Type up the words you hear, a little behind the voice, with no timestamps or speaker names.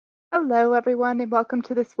Hello, everyone, and welcome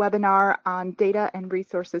to this webinar on data and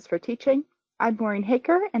resources for teaching. I'm Maureen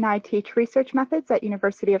Haaker, and I teach research methods at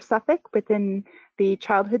University of Suffolk within the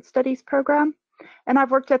Childhood Studies program. And I've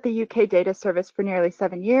worked at the UK Data Service for nearly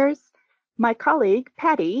 7 years. My colleague,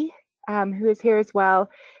 Patty, who is here as well,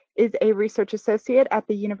 is a research associate at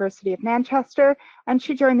the University of Manchester, and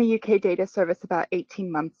she joined the UK Data Service about 18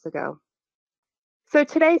 months ago. So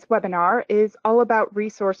today's webinar is all about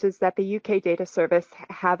resources that the UK Data Service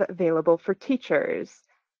have available for teachers.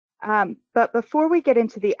 But before we get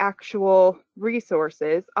into the actual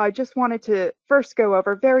resources, I just wanted to first go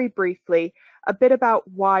over very briefly a bit about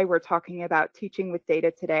why we're talking about teaching with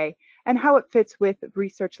data today and how it fits with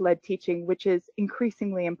research-led teaching, which is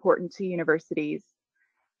increasingly important to universities.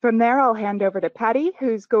 From there, I'll hand over to Patty,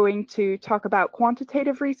 who's going to talk about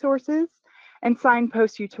quantitative resources and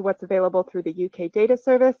signpost you to what's available through the UK Data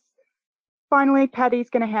Service. Finally,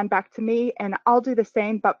 Patty's going to hand back to me, and I'll do the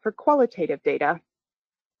same, but for qualitative data.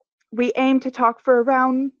 We aim to talk for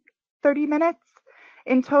around 30 minutes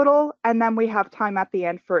in total, and then we have time at the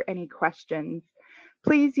end for any questions.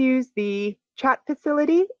 Please use the chat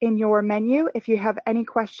facility in your menu if you have any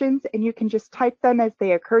questions, and you can just type them as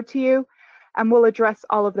they occur to you, and we'll address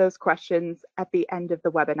all of those questions at the end of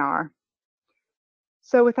the webinar.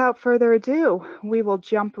 So without further ado, we will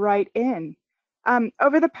jump right in.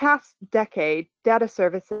 Over the past decade, data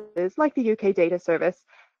services like the UK Data Service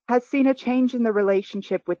has seen a change in the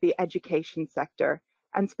relationship with the education sector,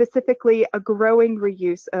 and specifically a growing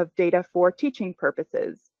reuse of data for teaching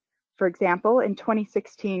purposes. For example, in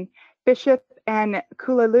 2016, Bishop and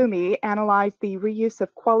Kulalumi analyzed the reuse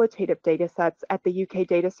of qualitative data sets at the UK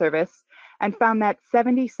Data Service and found that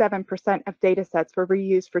 77% of data sets were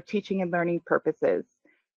reused for teaching and learning purposes.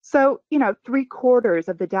 So, 3/4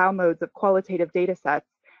 of the downloads of qualitative data sets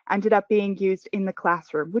ended up being used in the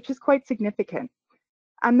classroom, which is quite significant.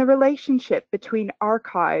 And the relationship between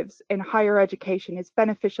archives and higher education is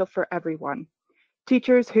beneficial for everyone.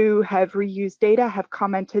 Teachers who have reused data have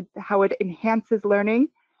commented how it enhances learning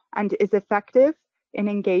and is effective in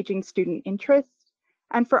engaging student interest.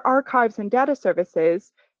 And for archives and data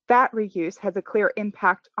services, that reuse has a clear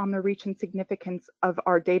impact on the reach and significance of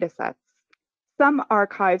our data sets. Some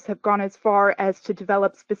archives have gone as far as to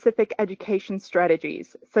develop specific education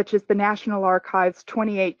strategies, such as the National Archives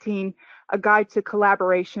 2018, A Guide to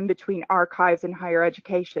Collaboration Between Archives and Higher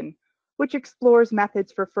Education, which explores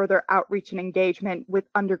methods for further outreach and engagement with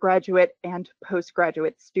undergraduate and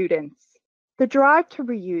postgraduate students. The drive to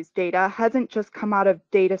reuse data hasn't just come out of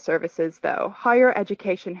data services, though. Higher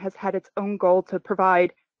education has had its own goal to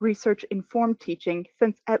provide research-informed teaching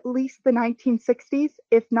since at least the 1960s,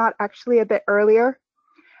 if not actually a bit earlier.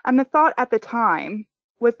 And the thought at the time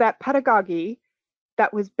was that pedagogy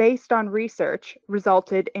that was based on research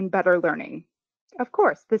resulted in better learning. Of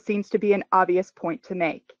course, this seems to be an obvious point to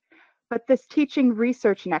make, but this teaching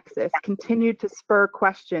research nexus continued to spur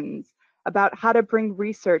questions about how to bring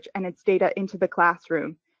research and its data into the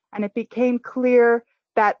classroom, and it became clear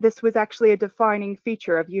that this was actually a defining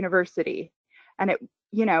feature of university, and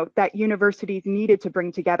that universities needed to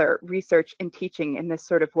bring together research and teaching in this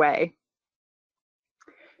sort of way.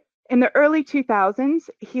 In the early 2000s,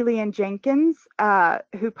 Healy and Jenkins,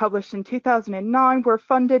 who published in 2009, were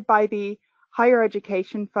funded by the Higher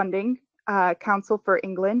Education Funding Council for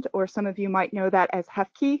England, or some of you might know that as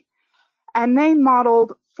HEFCE, and they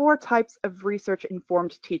modeled 4 types of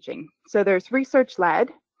research-informed teaching. So there's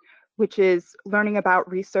research-led, which is learning about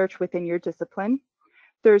research within your discipline.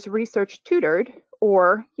 There's research-tutored,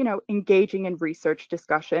 or engaging in research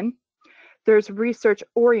discussion. There's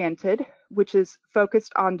research-oriented, which is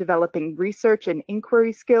focused on developing research and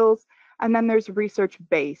inquiry skills. And then there's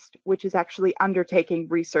research-based, which is actually undertaking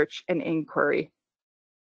research and inquiry.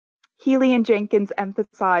 Healy and Jenkins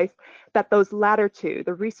emphasized that those latter two,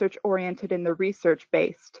 the research-oriented and the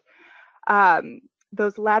research-based,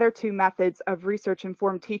 those latter two methods of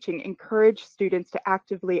research-informed teaching encourage students to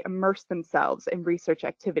actively immerse themselves in research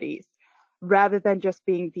activities, rather than just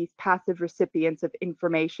being these passive recipients of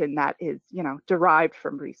information that is, derived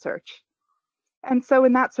from research. And so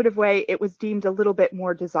in that sort of way, it was deemed a little bit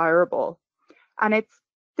more desirable. And it's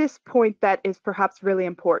this point that is perhaps really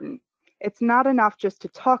important. It's not enough just to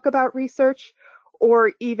talk about research,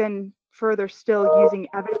 or even further still using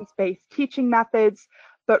evidence-based teaching methods,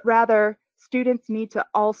 but rather students need to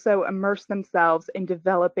also immerse themselves in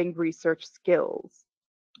developing research skills.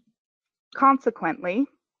 Consequently,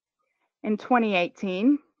 in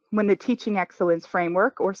 2018, when the Teaching Excellence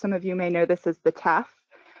Framework, or some of you may know this as the TEF,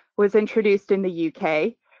 was introduced in the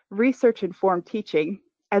UK, research-informed teaching,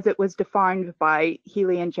 as it was defined by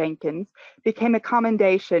Healy and Jenkins, became a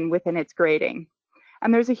commendation within its grading.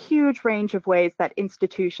 And there's a huge range of ways that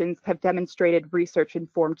institutions have demonstrated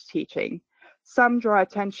research-informed teaching. Some draw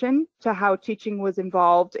attention to how teaching was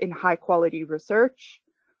involved in high-quality research,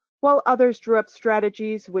 while others drew up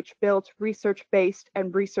strategies which built research-based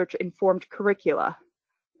and research-informed curricula.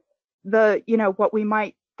 What we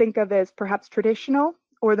might think of as perhaps traditional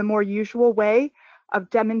or the more usual way of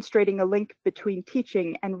demonstrating a link between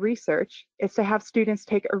teaching and research is to have students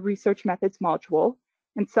take a research methods module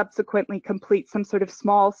and subsequently complete some sort of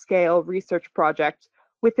small-scale research project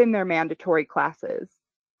within their mandatory classes.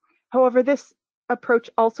 However, this approach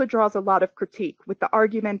also draws a lot of critique, with the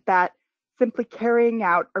argument that simply carrying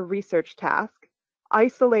out a research task,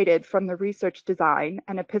 isolated from the research design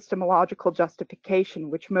and epistemological justification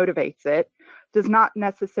which motivates it, does not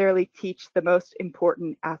necessarily teach the most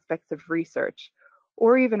important aspects of research,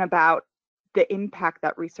 or even about the impact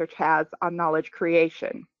that research has on knowledge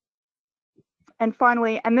creation. And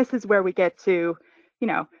finally, and this is where we get to,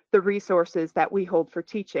 the resources that we hold for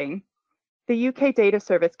teaching, the UK Data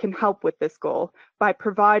Service can help with this goal by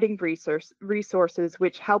providing resources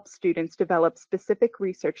which help students develop specific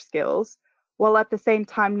research skills, while at the same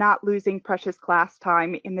time not losing precious class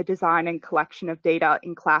time in the design and collection of data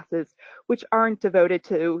in classes which aren't devoted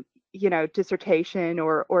to, dissertation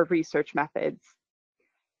or research methods.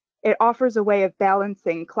 It offers a way of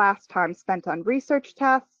balancing class time spent on research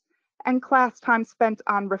tasks and class time spent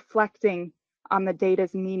on reflecting on the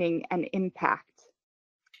data's meaning and impact.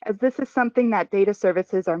 As this is something that data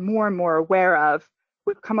services are more and more aware of,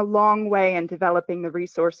 we've come a long way in developing the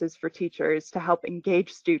resources for teachers to help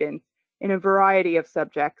engage students in a variety of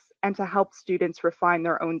subjects and to help students refine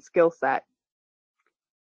their own skill set.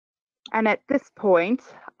 And at this point,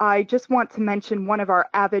 I just want to mention one of our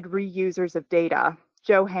avid reusers of data,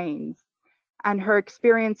 Jo Haynes, and her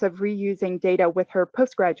experience of reusing data with her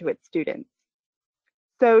postgraduate students.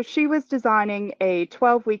 So she was designing a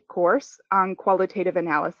 12-week course on qualitative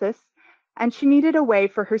analysis, and she needed a way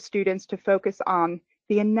for her students to focus on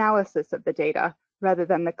the analysis of the data rather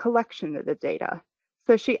than the collection of the data.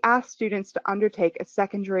 So she asked students to undertake a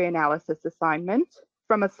secondary analysis assignment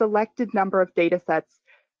from a selected number of data sets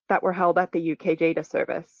that were held at the UK Data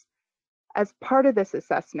Service. As part of this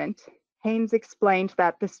assessment, Haynes explained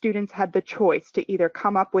that the students had the choice to either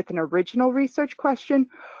come up with an original research question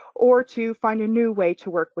or to find a new way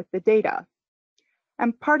to work with the data.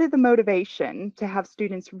 And part of the motivation to have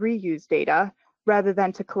students reuse data rather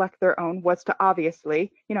than to collect their own was to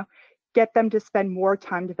obviously, get them to spend more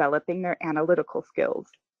time developing their analytical skills.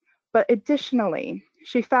 But additionally,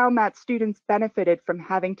 she found that students benefited from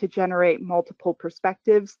having to generate multiple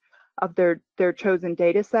perspectives of their chosen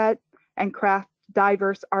data set and craft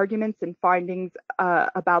diverse arguments and findings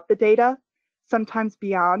about the data, sometimes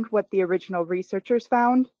beyond what the original researchers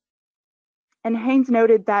found. And Haynes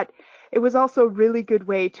noted that it was also a really good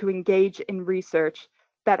way to engage in research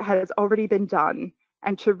that has already been done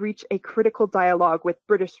and to reach a critical dialogue with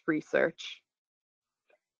British research.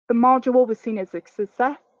 The module was seen as a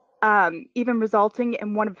success, even resulting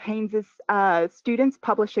in one of Haynes's students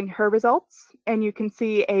publishing her results. And you can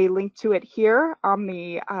see a link to it here on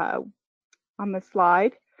the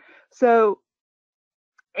slide. So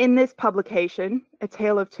in this publication, A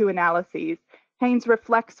Tale of Two Analyses, Haynes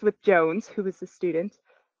reflects with Jones, who was the student,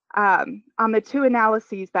 on the two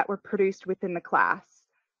analyses that were produced within the class,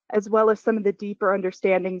 as well as some of the deeper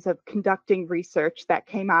understandings of conducting research that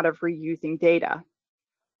came out of reusing data.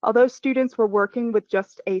 Although students were working with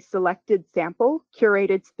just a selected sample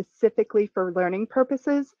curated specifically for learning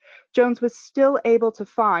purposes, Jones was still able to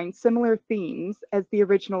find similar themes as the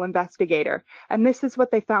original investigator. And this is what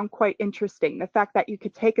they found quite interesting, the fact that you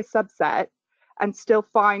could take a subset and still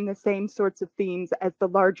find the same sorts of themes as the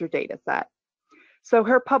larger data set. So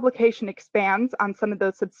her publication expands on some of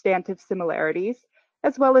those substantive similarities,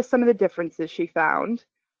 as well as some of the differences she found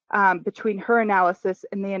between her analysis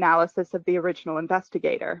and the analysis of the original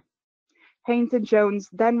investigator. Haynes and Jones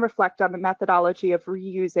then reflect on the methodology of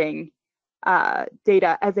reusing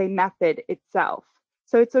data as a method itself.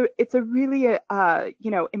 So it's a really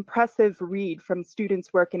impressive read from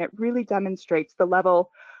students' work, and it really demonstrates the level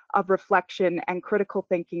of reflection and critical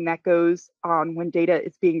thinking that goes on when data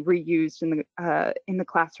is being reused in the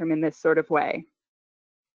classroom in this sort of way.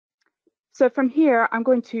 So from here, I'm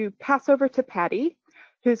going to pass over to Patty,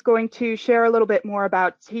 who's going to share a little bit more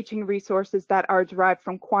about teaching resources that are derived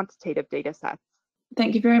from quantitative data sets.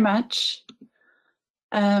 Thank you very much.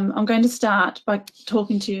 I'm going to start by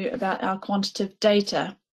talking to you about our quantitative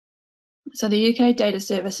data. So the UK Data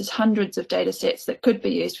Service has hundreds of data sets that could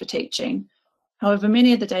be used for teaching. However,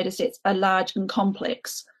 many of the data sets are large and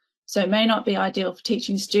complex, so it may not be ideal for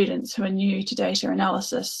teaching students who are new to data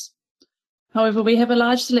analysis. However, we have a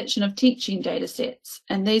large selection of teaching data sets,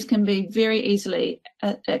 and these can be very easily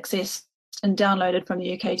accessed and downloaded from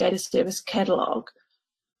the UK Data Service catalogue.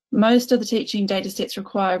 Most of the teaching data sets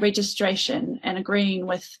require registration and agreeing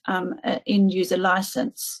with an end-user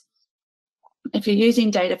license. If you're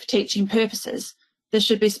using data for teaching purposes, this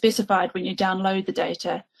should be specified when you download the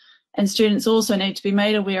data, and students also need to be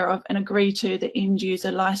made aware of and agree to the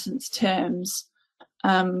end-user license terms.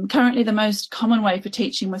 Currently, the most common way for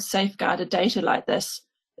teaching with safeguarded data like this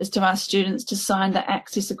is to ask students to sign the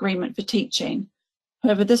access agreement for teaching.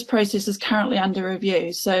 However, this process is currently under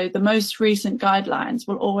review, so the most recent guidelines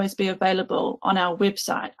will always be available on our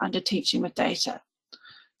website under Teaching with Data.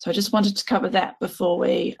 So I just wanted to cover that before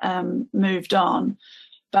we moved on.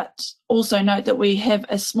 But also note that we have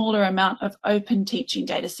a smaller amount of open teaching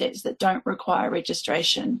data sets that don't require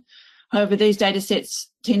registration. However, these data sets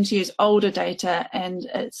tend to use older data, and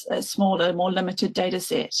it's a smaller, more limited data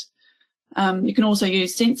set. You can also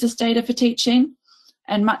use census data for teaching,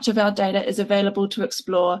 and much of our data is available to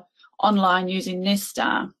explore online using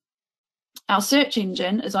Nestar. Our search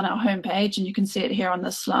engine is on our homepage, and you can see it here on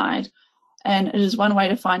this slide. And it is one way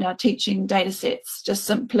to find our teaching data sets. Just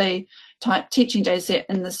simply type teaching data set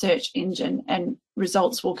in the search engine and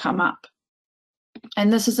results will come up.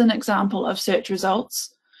 And this is an example of search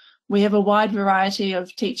results. We have a wide variety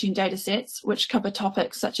of teaching data sets which cover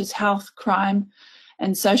topics such as health, crime,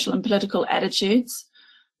 and social and political attitudes.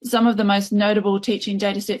 Some of the most notable teaching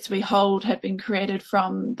data sets we hold have been created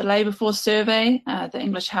from the Labour Force Survey, the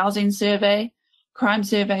English Housing Survey, Crime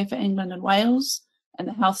Survey for England and Wales, and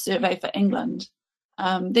the Health Survey for England.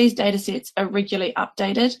 These data sets are regularly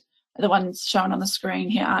updated. The ones shown on the screen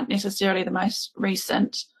here aren't necessarily the most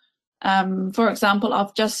recent. For example,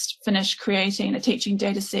 I've just finished creating a teaching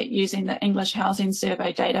data set using the English Housing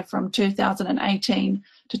Survey data from 2018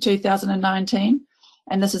 to 2019,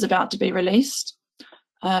 and this is about to be released.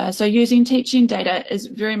 So using teaching data is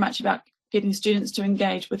very much about getting students to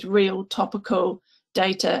engage with real topical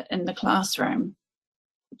data in the classroom.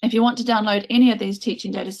 If you want to download any of these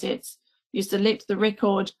teaching data sets, you select the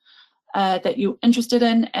record that you're interested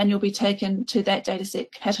in, and you'll be taken to that data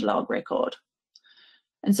set catalogue record.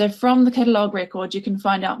 And so from the catalogue record, you can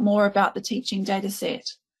find out more about the teaching data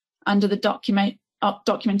set. Under the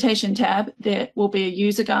documentation tab, there will be a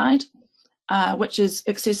user guide, which is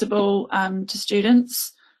accessible to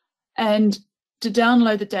students. And to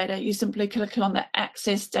download the data, you simply click on the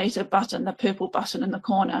Access Data button, the purple button in the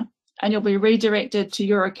corner, and you'll be redirected to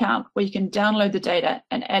your account where you can download the data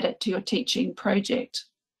and add it to your teaching project.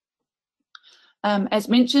 As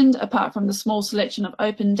mentioned, apart from the small selection of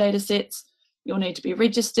open data sets, you'll need to be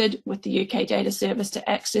registered with the UK Data Service to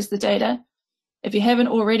access the data. If you haven't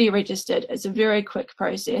already registered, it's a very quick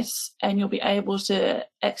process and you'll be able to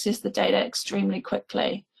access the data extremely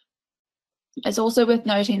quickly. It's also worth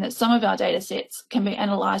noting that some of our data sets can be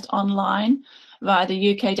analysed online via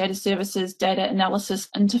the UK Data Service's data analysis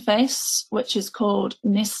interface, which is called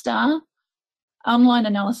Nestar. Online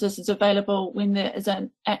analysis is available when there is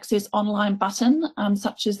an Access Online button,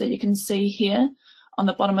 such as that you can see here on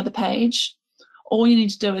the bottom of the page. All you need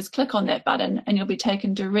to do is click on that button and you'll be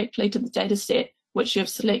taken directly to the data set which you've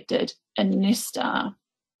selected in Nestar.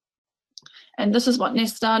 And this is what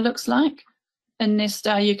Nestar looks like. In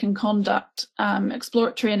Nestar, you can conduct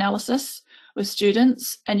exploratory analysis with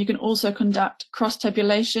students, and you can also conduct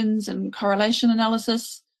cross-tabulations and correlation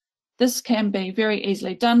analysis. This can be very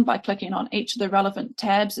easily done by clicking on each of the relevant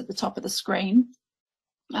tabs at the top of the screen.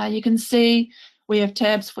 You can see we have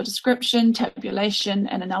tabs for description, tabulation,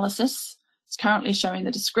 and analysis. It's currently showing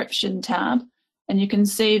the description tab, and you can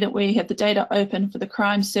see that we have the data open for the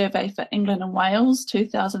Crime Survey for England and Wales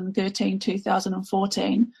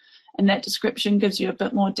 2013-2014, and that description gives you a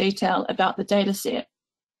bit more detail about the data set.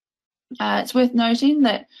 It's worth noting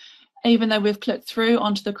that even though we've clicked through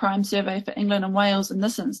onto the Crime Survey for England and Wales in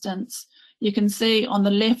this instance, you can see on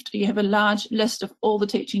the left you have a large list of all the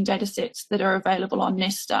teaching data sets that are available on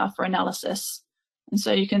Nestar for analysis. And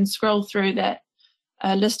so you can scroll through that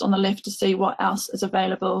list on the left to see what else is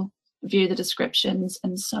available, view the descriptions,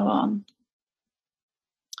 and so on.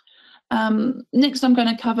 Next, I'm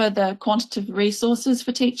going to cover the quantitative resources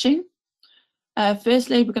for teaching.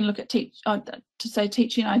 Firstly, we're going to look at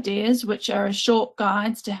teaching ideas, which are short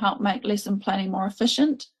guides to help make lesson planning more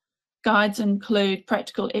efficient. Guides include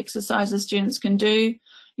practical exercises students can do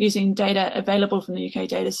using data available from the UK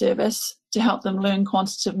Data Service to help them learn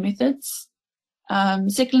quantitative methods.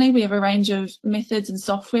 Secondly, we have a range of methods and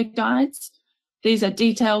software guides. These are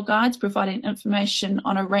detailed guides providing information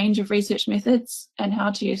on a range of research methods and how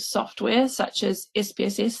to use software such as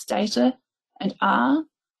SPSS data and R.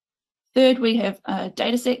 Third, we have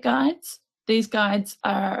dataset guides. These guides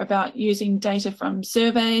are about using data from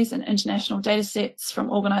surveys and international data sets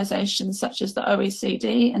from organisations such as the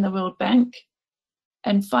OECD and the World Bank.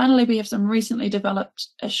 And finally, we have some recently developed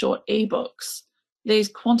short ebooks. These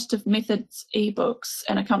quantitative methods ebooks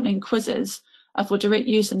and accompanying quizzes are for direct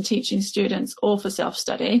use in teaching students or for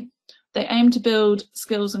self-study. They aim to build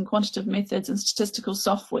skills in quantitative methods and statistical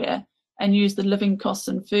software and use the Living Costs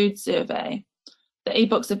in Food survey. The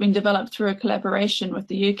ebooks have been developed through a collaboration with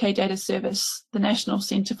the UK Data Service, the National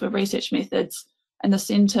Centre for Research Methods, and the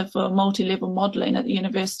Centre for Multi-Level Modelling at the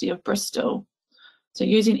University of Bristol. So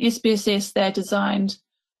using SPSS, they're designed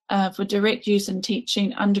for direct use in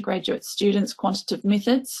teaching undergraduate students quantitative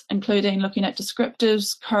methods, including looking at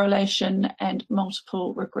descriptives, correlation, and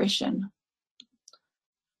multiple regression.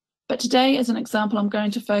 But today, as an example, I'm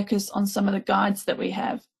going to focus on some of the guides that we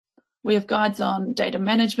have. We have guides on data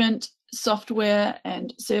management, software,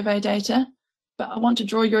 and survey data, but I want to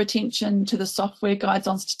draw your attention to the software guides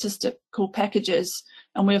on statistical packages,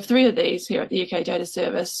 and we have 3 of these here at the UK Data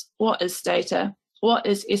Service. What is data? What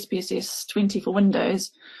is SPSS 20 for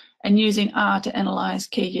Windows? And using R to analyse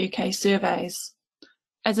key UK surveys.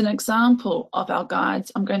 As an example of our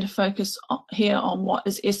guides, I'm going to focus here on what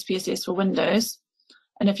is SPSS for Windows.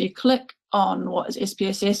 And if you click on what is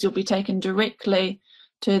SPSS, you'll be taken directly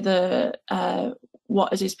to the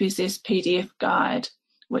what is SPSS PDF guide,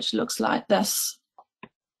 which looks like this.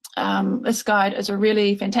 This guide is a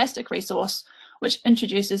really fantastic resource which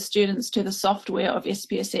introduces students to the software of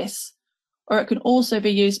SPSS, or it can also be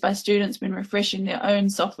used by students when refreshing their own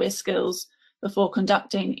software skills before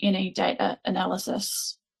conducting any data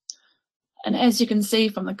analysis. And as you can see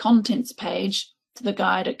from the contents page to the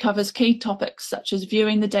guide, it covers key topics such as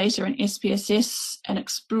viewing the data in SPSS and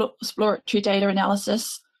exploratory data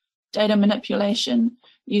analysis, data manipulation,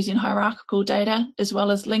 using hierarchical data, as well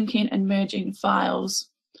as linking and merging files.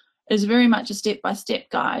 It is very much a step-by-step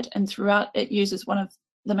guide, and throughout it uses one of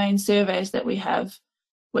the main surveys that we have,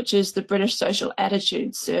 which is the British Social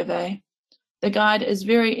Attitudes Survey. The guide is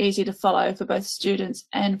very easy to follow for both students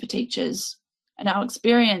and for teachers. And our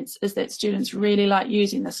experience is that students really like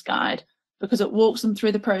using this guide because it walks them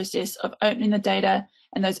through the process of opening the data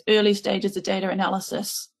and those early stages of data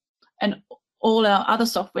analysis. And all our other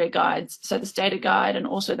software guides, so this data guide and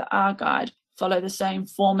also the R guide, follow the same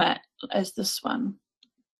format as this one.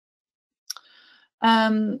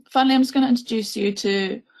 Finally, I'm just going to introduce you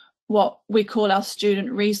to what we call our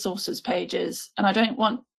student resources pages. And I don't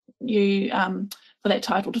want you for that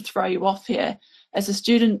title to throw you off here, as the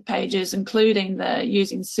student pages, including the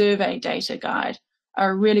using survey data guide,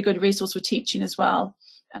 are a really good resource for teaching as well.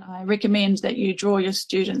 And I recommend that you draw your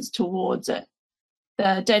students towards it.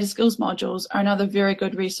 The data skills modules are another very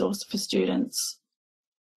good resource for students.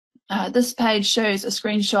 This page shows a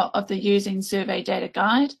screenshot of the using survey data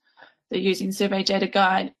guide. The using survey data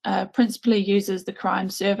guide principally uses the crime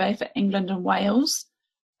survey for England and Wales.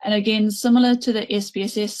 And again, similar to the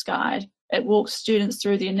SPSS guide, it walks students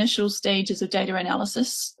through the initial stages of data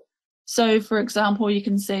analysis. So, for example, you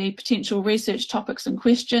can see potential research topics and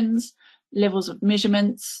questions, levels of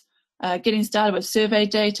measurements, getting started with survey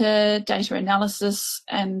data, data analysis,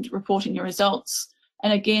 and reporting your results.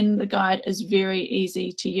 And again, the guide is very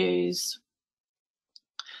easy to use.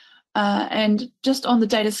 And just on the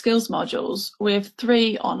data skills modules, we have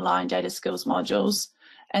 3 online data skills modules,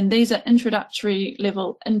 and these are introductory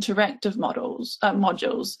level interactive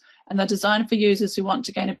modules, and they're designed for users who want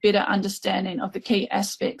to gain a better understanding of the key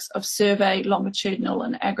aspects of survey, longitudinal,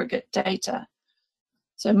 and aggregate data.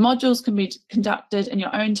 So modules can be conducted in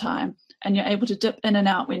your own time, and you're able to dip in and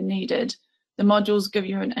out when needed. The modules give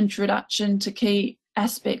you an introduction to key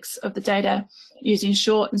aspects of the data using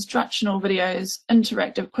short instructional videos,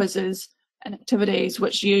 interactive quizzes, and activities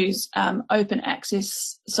which use open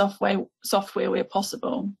access software where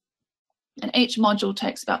possible. And each module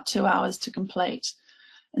takes about 2 hours to complete.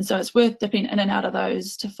 And so it's worth dipping in and out of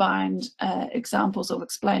those to find examples of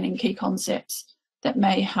explaining key concepts that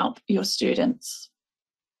may help your students.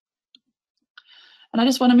 And I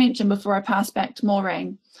just want to mention before I pass back to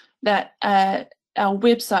Maureen that our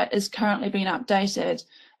website is currently being updated,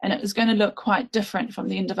 and it is going to look quite different from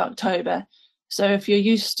the end of October. So if you're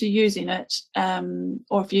used to using it,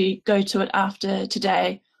 or if you go to it after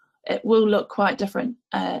today, it will look quite different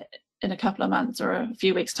in a couple of months or a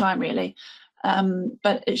few weeks' time, really.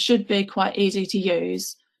 But it should be quite easy to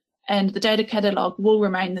use, and the data catalogue will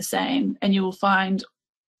remain the same, and you will find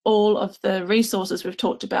all of the resources we've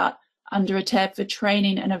talked about under a tab for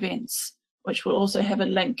training and events, which will also have a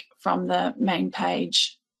link from the main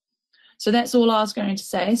page. So that's all I was going to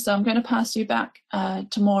say. So I'm going to pass you back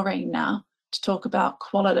to Maureen now to talk about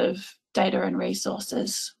qualitative data and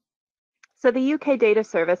resources. So the UK Data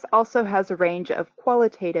Service also has a range of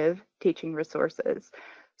qualitative teaching resources.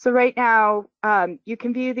 So right now, you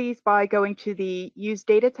can view these by going to the Use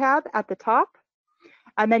Data tab at the top,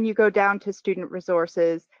 and then you go down to Student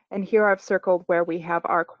Resources, and here I've circled where we have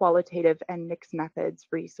our qualitative and mixed methods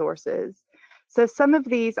resources. So some of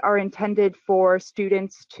these are intended for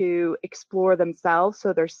students to explore themselves,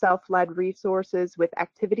 so they're self-led resources with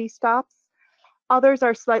activity stops. Others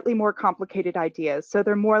are slightly more complicated ideas, so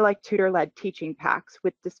they're more like tutor-led teaching packs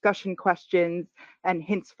with discussion questions and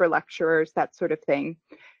hints for lecturers, that sort of thing.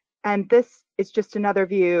 And this is just another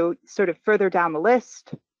view sort of further down the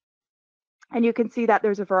list. And you can see that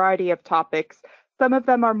there's a variety of topics. Some of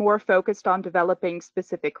them are more focused on developing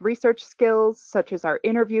specific research skills, such as our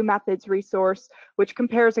interview methods resource, which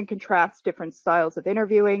compares and contrasts different styles of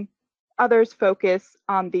interviewing. Others focus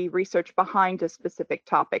on the research behind a specific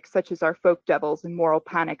topic, such as our Folk Devils and Moral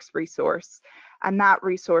Panics resource. And that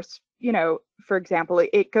resource, you know, for example,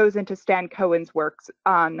 it goes into Stan Cohen's works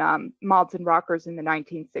on mods and rockers in the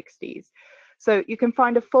 1960s. So you can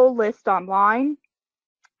find a full list online,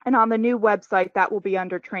 and on the new website, that will be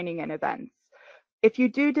under training and events. If you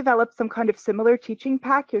do develop some kind of similar teaching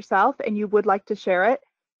pack yourself and you would like to share it,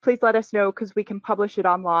 please let us know, because we can publish it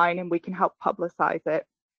online and we can help publicize it.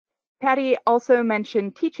 Cathie also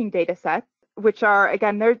mentioned teaching data sets, which are,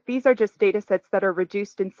 again, these are just data sets that are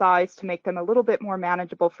reduced in size to make them a little bit more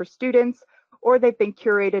manageable for students, or they've been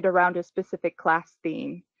curated around a specific class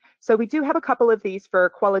theme. So we do have a couple of these for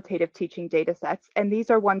qualitative teaching data sets, and these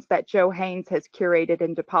are ones that Joe Haynes has curated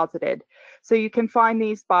and deposited. So you can find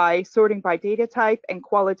these by sorting by data type and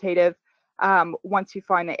qualitative once you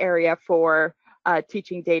find the area for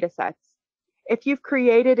teaching data sets. If you've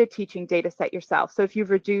created a teaching data set yourself, so if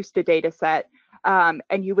you've reduced a data set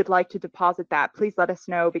and you would like to deposit that, please let us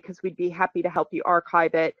know, because we'd be happy to help you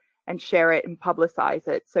archive it and share it and publicize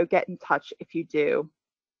it. So get in touch if you do.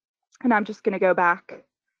 And I'm just going to go back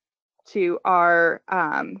to our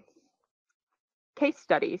case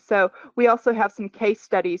studies. So we also have some case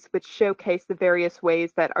studies which showcase the various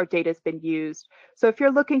ways that our data has been used. So if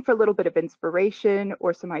you're looking for a little bit of inspiration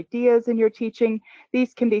or some ideas in your teaching,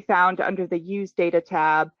 these can be found under the Use Data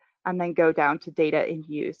tab, and then go down to Data in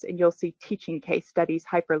Use, and you'll see teaching case studies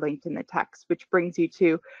hyperlinked in the text, which brings you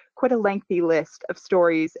to quite a lengthy list of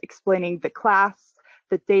stories explaining the class,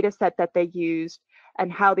 the data set that they used,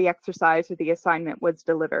 and how the exercise or the assignment was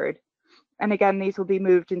delivered. And again, these will be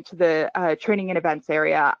moved into the training and events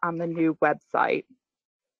area on the new website.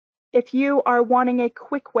 If you are wanting a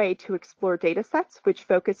quick way to explore data sets which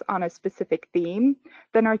focus on a specific theme,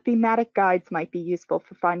 then our thematic guides might be useful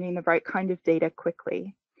for finding the right kind of data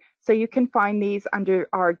quickly. So you can find these under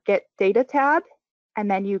our Get Data tab, and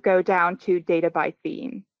then you go down to Data by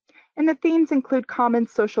Theme. And the themes include common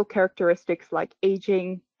social characteristics like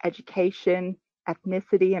aging, education,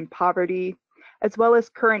 ethnicity, and poverty, as well as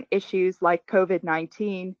current issues like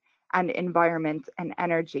COVID-19 and environment and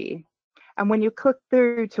energy. And when you click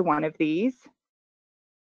through to one of these,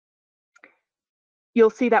 you'll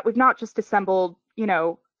see that we've not just assembled, you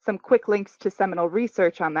know, some quick links to seminal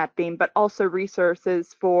research on that theme, but also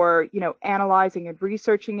resources for, you know, analyzing and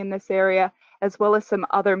researching in this area, as well as some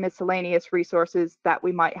other miscellaneous resources that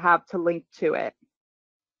we might have to link to it.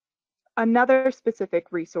 Another specific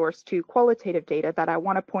resource to qualitative data that I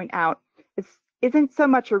want to point out isn't so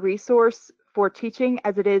much a resource for teaching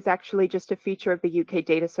as it is actually just a feature of the UK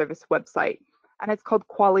Data Service website, and it's called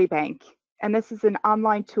QualiBank. And this is an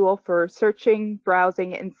online tool for searching,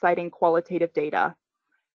 browsing, and citing qualitative data.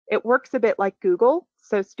 It works a bit like Google,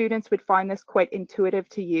 so students would find this quite intuitive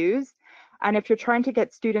to use. And if you're trying to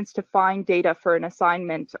get students to find data for an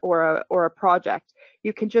assignment or a project,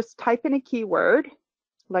 you can just type in a keyword,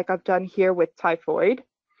 like I've done here with typhoid,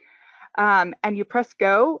 and you press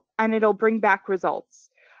go, and it'll bring back results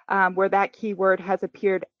where that keyword has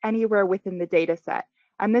appeared anywhere within the data set.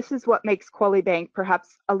 And this is what makes QualiBank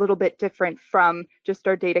perhaps a little bit different from just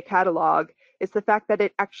our data catalog, is the fact that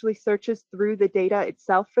it actually searches through the data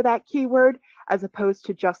itself for that keyword, as opposed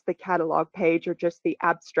to just the catalog page or just the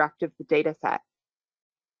abstract of the data set.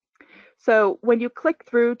 So when you click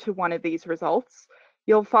through to one of these results,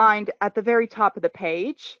 you'll find at the very top of the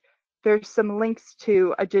page, there's some links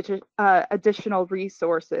to additional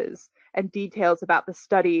resources and details about the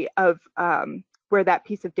study of where that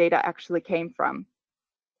piece of data actually came from.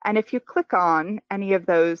 And if you click on any of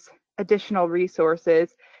those additional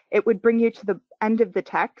resources, it would bring you to the end of the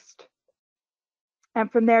text.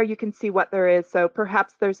 And from there, you can see what there is. So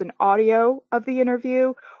perhaps there's an audio of the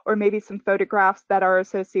interview, or maybe some photographs that are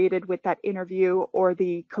associated with that interview or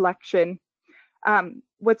the collection.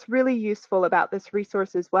 What's really useful about this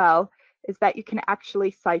resource as well is that you can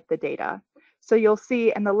actually cite the data. So you'll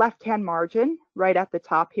see in the left-hand margin, right at the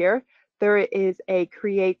top here, there is a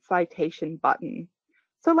Create Citation button.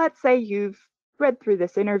 So let's say you've read through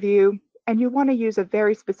this interview and you want to use a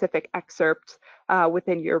very specific excerpt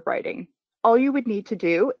within your writing. All you would need to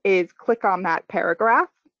do is click on that paragraph,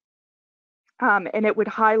 and it would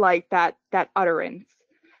highlight that utterance.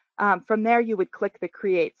 From there, you would click the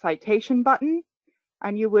Create Citation button,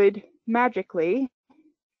 and you would magically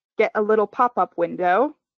get a little pop-up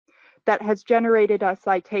window that has generated a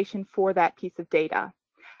citation for that piece of data.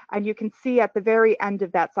 And you can see at the very end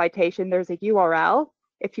of that citation, there's a URL.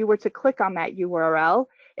 If you were to click on that URL,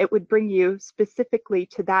 it would bring you specifically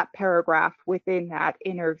to that paragraph within that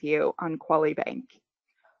interview on QualiBank.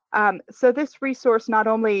 So this resource not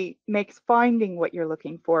only makes finding what you're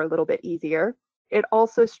looking for a little bit easier, it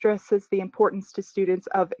also stresses the importance to students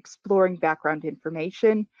of exploring background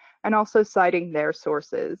information and also citing their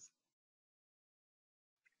sources.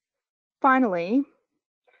 Finally,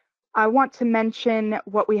 I want to mention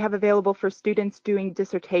what we have available for students doing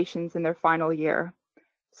dissertations in their final year.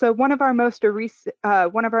 So one of our most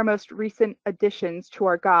recent additions to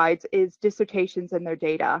our guides is dissertations and their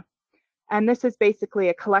data. And this is basically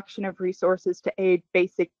a collection of resources to aid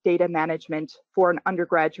basic data management for an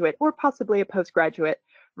undergraduate or possibly a postgraduate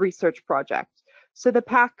research project. So the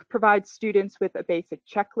pack provides students with a basic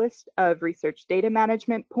checklist of research data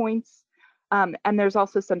management points. And there's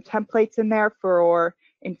also some templates in there for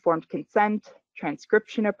informed consent,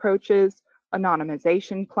 transcription approaches,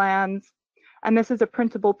 anonymization plans. And this is a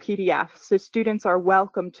printable PDF, so students are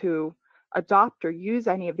welcome to adopt or use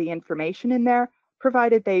any of the information in there,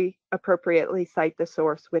 provided they appropriately cite the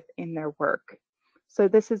source within their work. So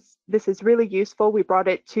this is really useful. We brought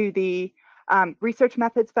it to the Research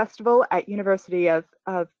Methods Festival at University of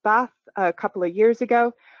Bath a couple of years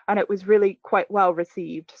ago, and it was really quite well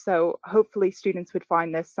received. So hopefully students would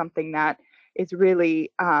find this something that is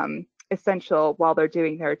really essential while they're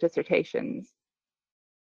doing their dissertations.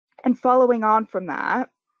 And following on from that,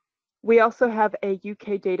 we also have a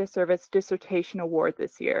UK Data Service Dissertation Award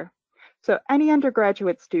this year. So any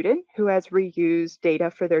undergraduate student who has reused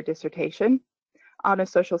data for their dissertation on a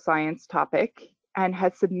social science topic and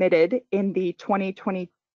has submitted in the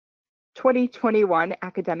 2020-2021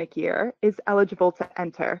 academic year is eligible to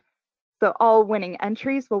enter. So all winning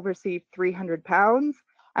entries will receive £300,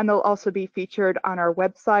 and they'll also be featured on our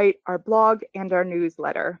website, our blog, and our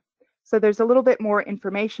newsletter. So there's a little bit more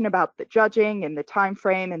information about the judging and the time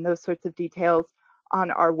frame and those sorts of details on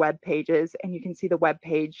our web pages, and you can see the web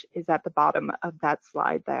page is at the bottom of that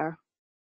slide there.